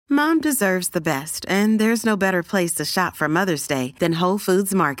Mom deserves the best, and there's no better place to shop for Mother's Day than Whole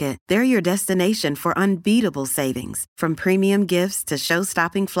Foods Market. They're your destination for unbeatable savings, from premium gifts to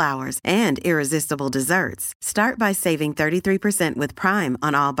show-stopping flowers and irresistible desserts. Start by saving 33% with Prime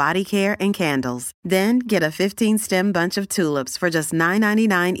on all body care and candles. Then get a 15-stem bunch of tulips for just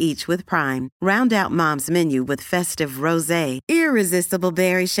 $9.99 each with Prime. Round out Mom's menu with festive rosé, irresistible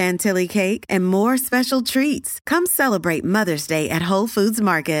berry chantilly cake, and more special treats. Come celebrate Mother's Day at Whole Foods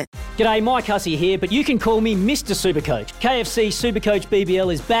Market. G'day, Mike Hussey here, but you can call me Mr. Supercoach. KFC Supercoach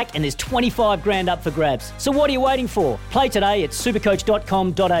BBL is back and there's 25 grand up for grabs. So what are you waiting for? Play today at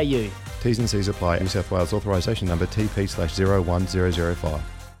supercoach.com.au. T's and C's apply. New South Wales authorisation number TP/01005.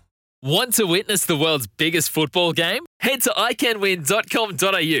 Want to witness the world's biggest football game? Head to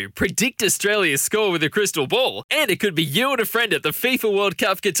iCanWin.com.au, predict Australia's score with a crystal ball, and it could be you and a friend at the FIFA World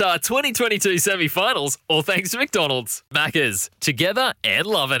Cup Qatar 2022 semi-finals, all thanks to McDonald's. Maccas, together and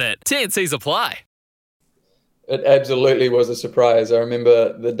loving it. T&Cs apply. It absolutely was a surprise. I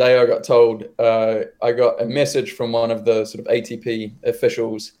remember the day I got told, I got a message from one of the sort of ATP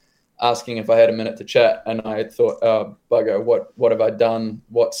officials asking if I had a minute to chat, and I thought, oh, bugger, what have I done?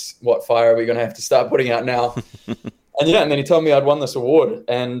 What fire are we going to have to start putting out now? and then he told me I'd won this award,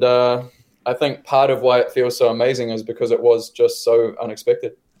 and I think part of why it feels so amazing is because it was just so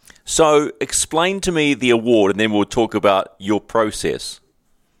unexpected. So explain to me the award, and then we'll talk about your process.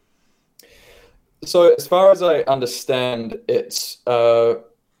 So as far as I understand, it's more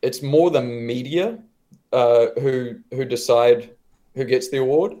the media who decide who gets the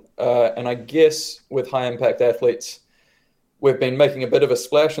award. And I guess with high impact athletes, we've been making a bit of a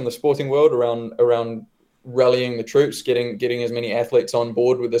splash in the sporting world around rallying the troops, getting as many athletes on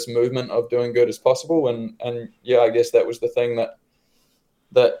board with this movement of doing good as possible. And yeah, I guess that was the thing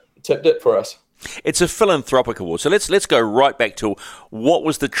that tipped it for us. It's a philanthropic award. So let's go right back to what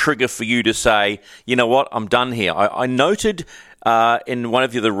was the trigger for you to say, you know what, I'm done here. I noted in one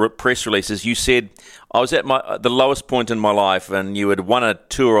of the press releases, you said, I was at the lowest point in my life, and you had won a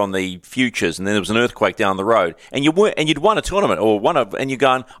tour on the Futures, and then there was an earthquake down the road, and you'd won a tournament and you're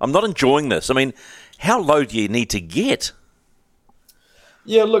going, I'm not enjoying this. I mean, how low do you need to get?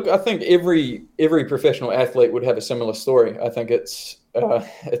 Yeah, look, I think every professional athlete would have a similar story. I think it's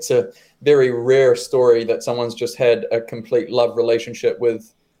a very rare story that someone's just had a complete love relationship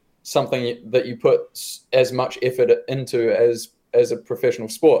with something that you put as much effort into as a professional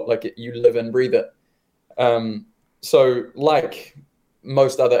sport. Like you live and breathe it. So like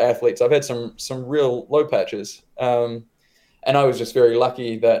most other athletes, I've had some real low patches. And I was just very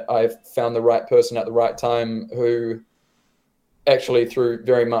lucky that I found the right person at the right time who actually, through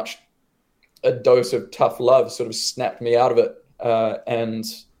very much a dose of tough love, sort of snapped me out of it and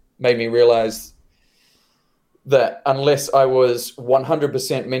made me realize that unless I was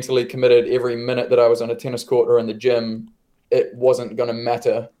 100% mentally committed every minute that I was on a tennis court or in the gym, it wasn't going to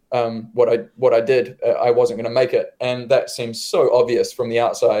matter what I did. I wasn't going to make it. And that seems so obvious from the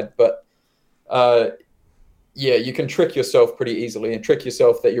outside. But yeah, you can trick yourself pretty easily and trick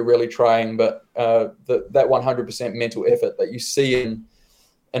yourself that you're really trying. But that 100% mental effort that you see in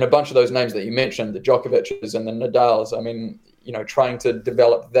a bunch of those names that you mentioned, the Djokovic's and the Nadals, I mean, you know, trying to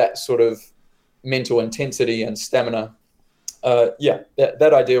develop that sort of mental intensity and stamina.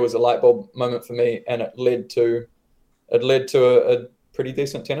 That idea was a light bulb moment for me, and it led to a pretty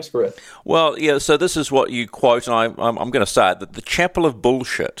decent tennis career. Well, yeah. So this is what you quote, and I'm going to say it: that the chapel of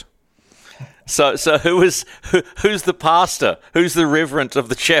bullshit. So who's the pastor? Who's the reverend of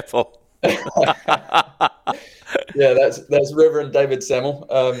the chapel? Yeah, that's Reverend David Samuel.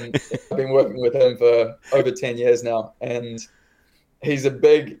 I've been working with him for over 10 years now, and he's a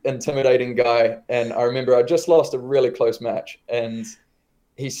big, intimidating guy. And I remember I just lost a really close match, and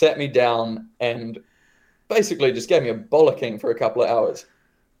he sat me down and basically just gave me a bollocking for a couple of hours.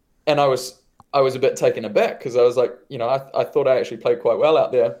 And I was a bit taken aback because I was like, you know, I thought I actually played quite well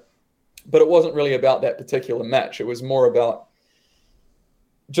out there, but it wasn't really about that particular match. It was more about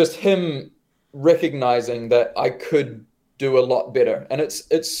just him recognizing that I could do a lot better. And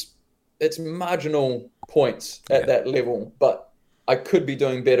it's marginal points at that level, but I could be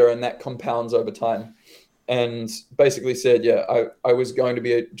doing better, and that compounds over time. And basically said, yeah, I was going to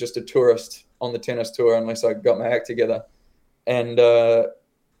be just a tourist on the tennis tour unless I got my act together. And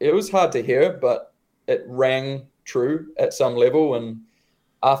it was hard to hear, but it rang true at some level. And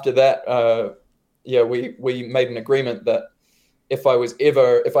after that, we made an agreement that if I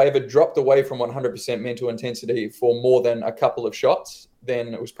ever dropped away from 100% mental intensity for more than a couple of shots,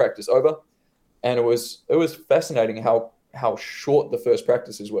 then it was practice over. And it was fascinating how short the first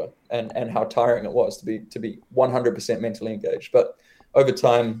practices were and how tiring it was to be 100% mentally engaged. But over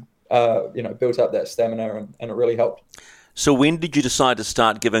time, built up that stamina, and it really helped. So when did you decide to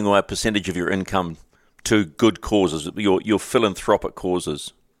start giving away a percentage of your income to good causes, your philanthropic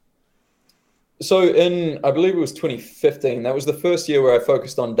causes? So I believe it was 2015, that was the first year where I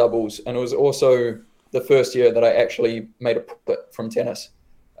focused on doubles, and it was also the first year that I actually made a profit from tennis,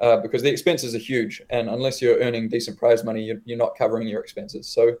 because the expenses are huge, and unless you're earning decent prize money, you're not covering your expenses.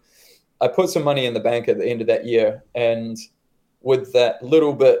 So I put some money in the bank at the end of that year, and with that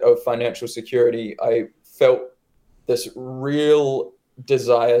little bit of financial security, I felt this real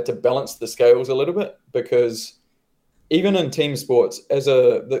desire to balance the scales a little bit, because even in team sports,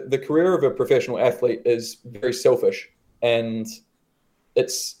 the career of a professional athlete is very selfish, and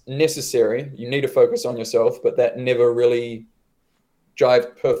it's necessary. You need to focus on yourself, but that never really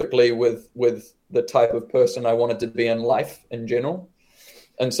jived perfectly with the type of person I wanted to be in life in general.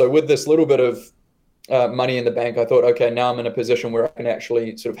 And so with this little bit of money in the bank, I thought, okay, now I'm in a position where I can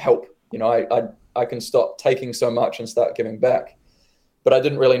actually sort of help. I can stop taking so much and start giving back. But I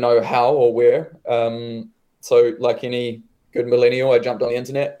didn't really know how or where. So like any good millennial, I jumped on the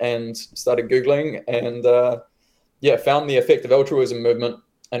internet and started Googling, and found the effective altruism movement.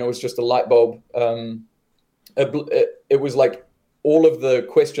 And it was just a light bulb. It was like all of the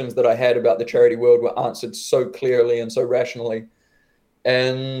questions that I had about the charity world were answered so clearly and so rationally.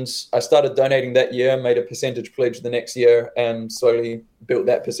 And I started donating that year, made a percentage pledge the next year, and slowly built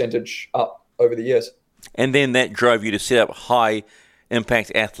that percentage up over the years. And then that drove you to set up High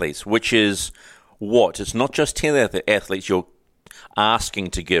Impact Athletes, which is what? It's not just 10 athletes you're asking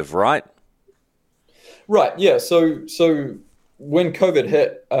to give, right? Right, yeah. So when COVID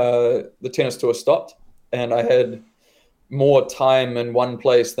hit, the tennis tour stopped, and I had more time in one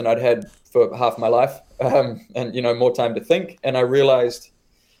place than I'd had for half my life, and more time to think. And I realized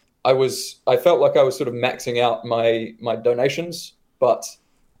I felt like I was sort of maxing out my donations, but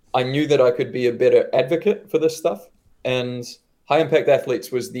I knew that I could be a better advocate for this stuff. And High Impact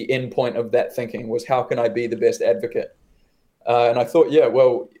Athletes was the end point of that thinking, was how can I be the best advocate? And I thought,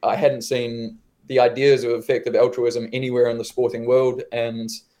 I hadn't seen the ideas of effective altruism anywhere in the sporting world, and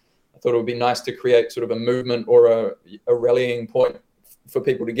I thought it would be nice to create sort of a movement or a rallying point for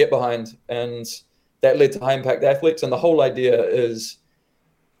people to get behind. And that led to High Impact Athletes. And the whole idea of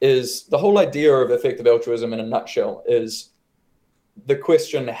effective altruism in a nutshell is the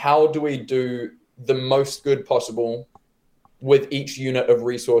question, how do we do the most good possible with each unit of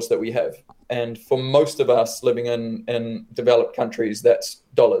resource that we have? And for most of us living in developed countries, that's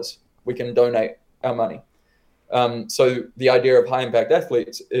dollars. We can donate our money. So the idea of High Impact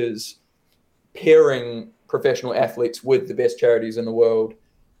Athletes is pairing professional athletes with the best charities in the world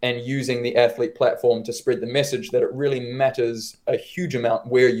and using the athlete platform to spread the message that it really matters a huge amount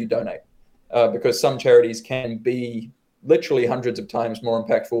where you donate, because some charities can be literally hundreds of times more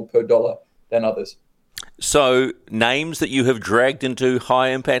impactful per dollar than others. So names that you have dragged into High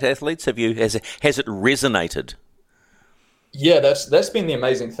Impact Athletes, has it resonated? Yeah, that's been the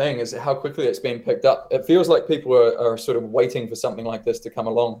amazing thing, is how quickly it's been picked up. It feels like people are sort of waiting for something like this to come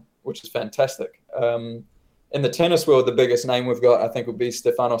along, which is fantastic. In the tennis world, the biggest name we've got, I think, would be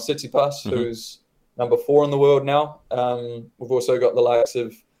Stefanos Tsitsipas, who's number 4 in the world now. We've also got the likes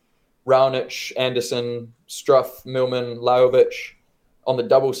of Raonic, Anderson, Struff, Millman, Lajovic. On the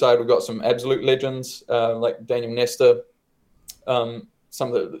double side, we've got some absolute legends like Daniel Nestor,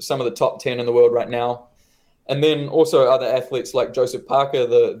 some of the top 10 in the world right now. And then also other athletes like Joseph Parker,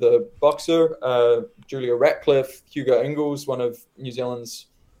 the boxer, Julia Ratcliffe, Hugo Ingles, one of New Zealand's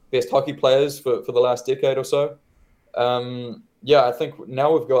best hockey players for the last decade or so. I think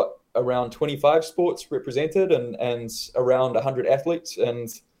now we've got around 25 sports represented and around 100 athletes. And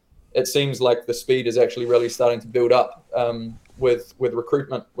it seems like the speed is actually really starting to build up with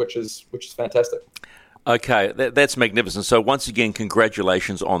recruitment, which is fantastic. Okay, that's magnificent. So once again,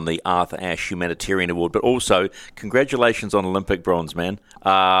 congratulations on the Arthur Ashe Humanitarian Award, but also congratulations on Olympic bronze, man.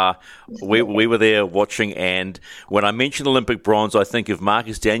 We were there watching, and when I mention Olympic bronze, I think of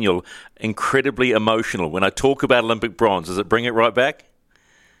Marcus Daniel, incredibly emotional. When I talk about Olympic bronze, does it bring it right back?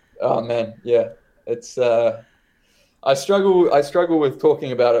 Oh man, yeah. It's I struggle with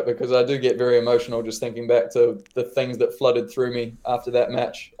talking about it because I do get very emotional just thinking back to the things that flooded through me after that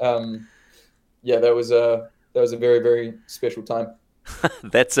match. That was a very, very special time.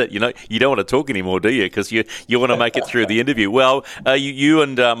 That's it. You don't want to talk anymore, do you? Because you want to make it through the interview. Well, you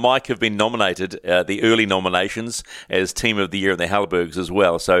and Mike have been nominated, the early nominations, as Team of the Year in the Halbergs as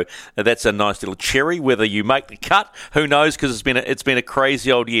well. So that's a nice little cherry. Whether you make the cut, who knows? Because it's been a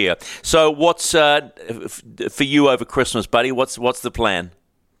crazy old year. So what's for you over Christmas, buddy? What's the plan?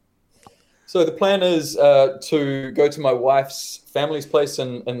 So the plan is to go to my wife's family's place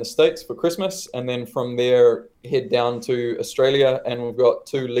in the States for Christmas, and then from there head down to Australia, and we've got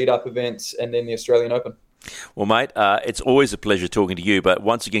 2 lead-up events and then the Australian Open. Well, mate, it's always a pleasure talking to you, but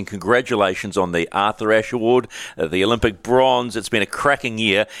once again, congratulations on the Arthur Ashe Award, the Olympic bronze. It's been a cracking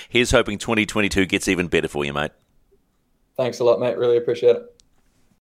year. Here's hoping 2022 gets even better for you, mate. Thanks a lot, mate. Really appreciate it.